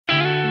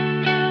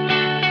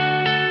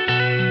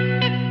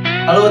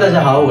Hello， 大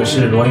家好，我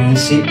是罗云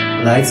熙，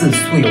来自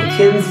素有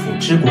天府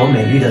之国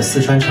美誉的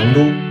四川成都。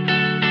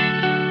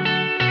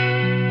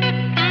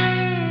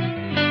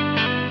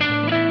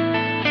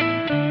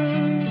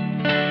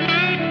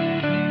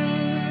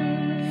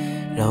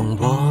让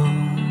我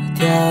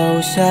掉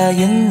下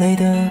眼泪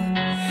的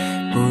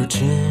不止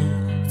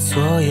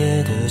昨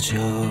夜的酒，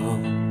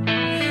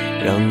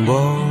让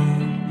我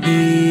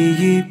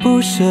依依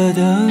不舍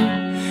的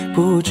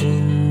不止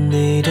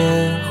你的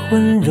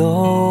温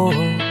柔。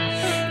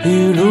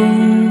余路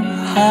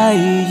还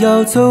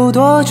要走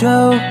多久？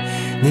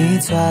你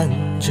攥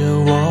着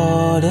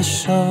我的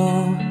手，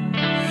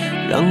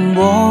让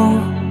我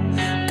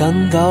感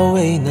到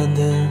为难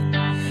的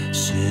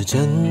是挣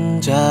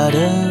扎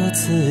的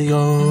自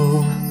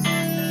由。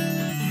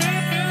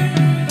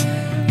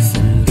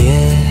分别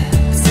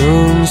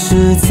总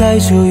是在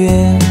9月，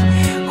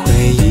回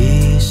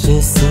忆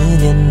是思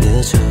念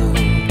的愁，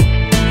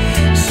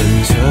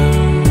深秋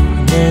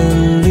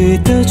嫩绿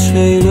的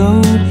垂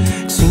柳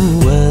亲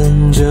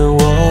吻着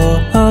我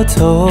额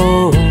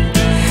头。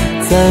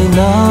在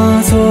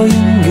那座阴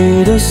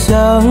雨的小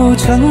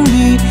城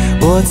里，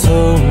我从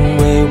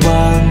未忘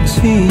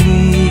记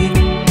你。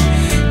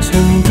成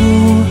都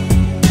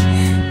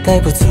带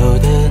不走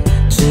的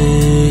只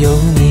有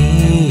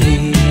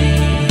你，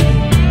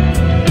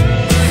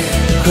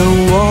和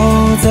我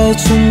在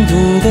成都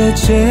的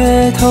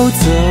街头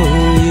走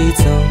一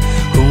走，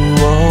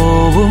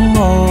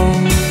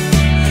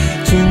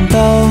直到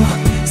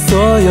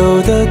所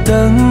有的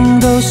灯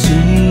都熄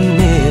灭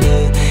了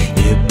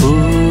也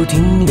不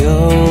停留。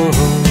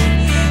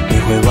你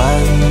会挽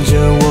着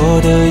我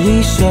的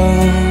衣袖，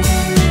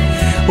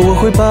我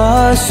会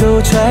把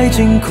手揣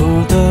进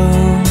裤兜，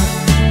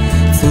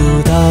走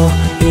到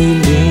玉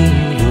林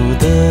路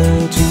的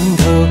尽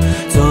头，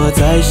坐在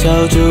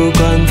小酒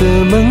馆的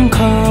门口。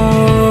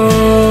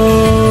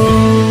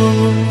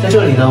在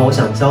这里呢，我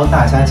想教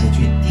大家几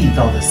句地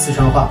道的四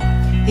川话。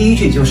第一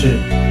句就是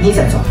你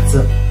在做啥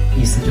子，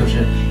意思就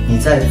是你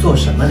在做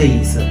什么的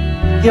意思。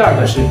第二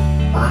个是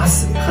巴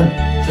适得很，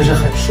就是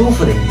很舒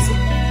服的意思。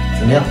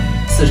怎么样，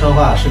四川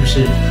话是不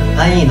是很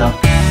安逸呢？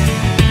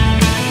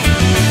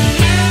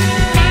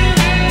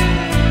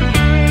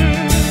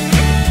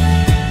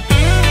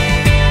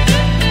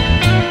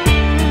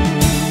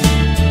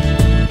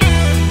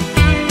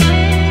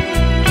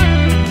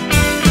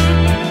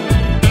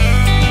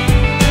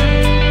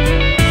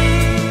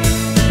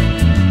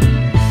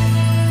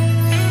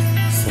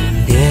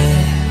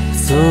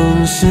总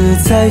是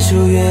在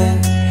9月，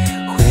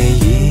回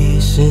忆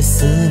是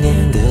思念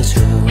的愁，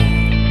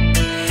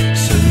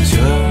深秋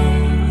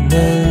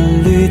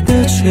嫩绿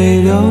的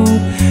垂柳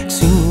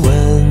亲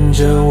吻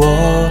着我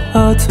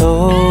额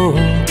头。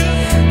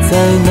在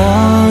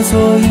那座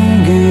阴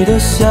雨的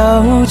小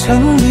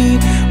城里，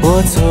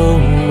我从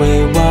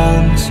未忘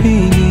记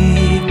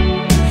你。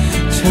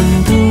成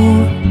都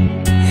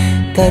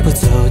带不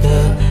走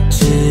的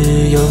只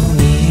有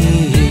你，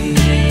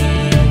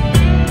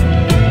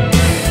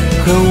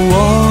和我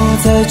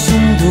在成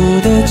都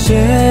的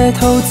街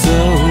头走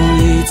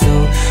一走，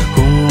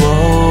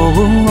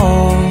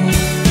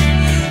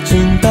直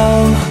到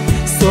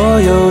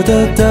所有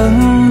的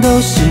灯都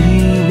熄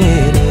灭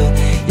了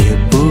也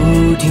不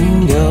停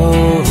留。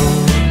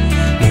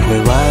你会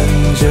挽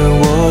着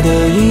我的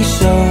衣袖，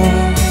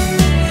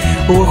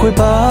我会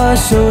把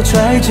手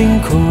揣进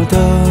裤兜，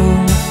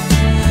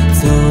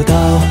走到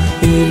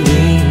玉林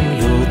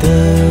路的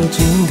尽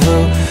头，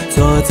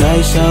坐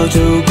在小酒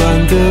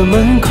馆的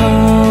门口。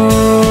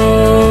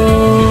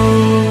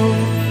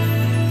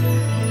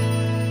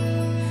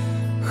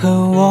和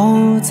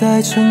我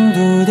在成都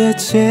的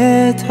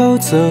街头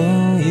走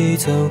一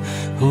走，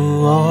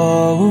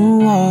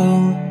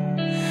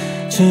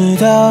直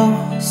到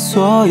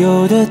所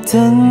有的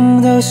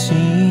灯都熄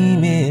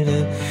灭了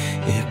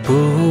也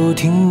不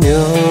停留。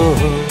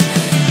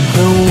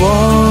和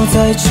我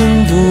在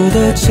成都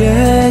的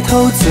街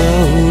头走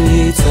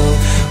一走，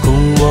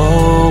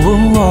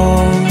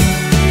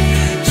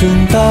直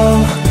到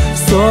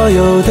所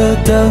有的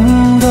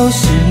灯都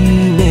熄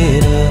灭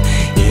了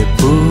也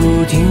不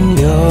停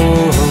留。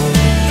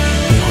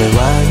你会挽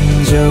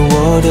着我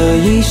的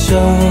衣袖，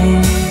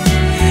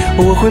我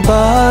会把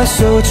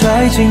手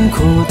揣进裤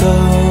兜，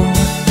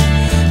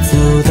走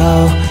到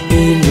玉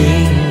林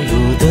路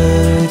的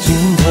尽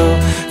头，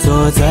坐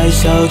在小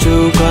酒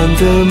馆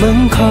的门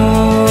口。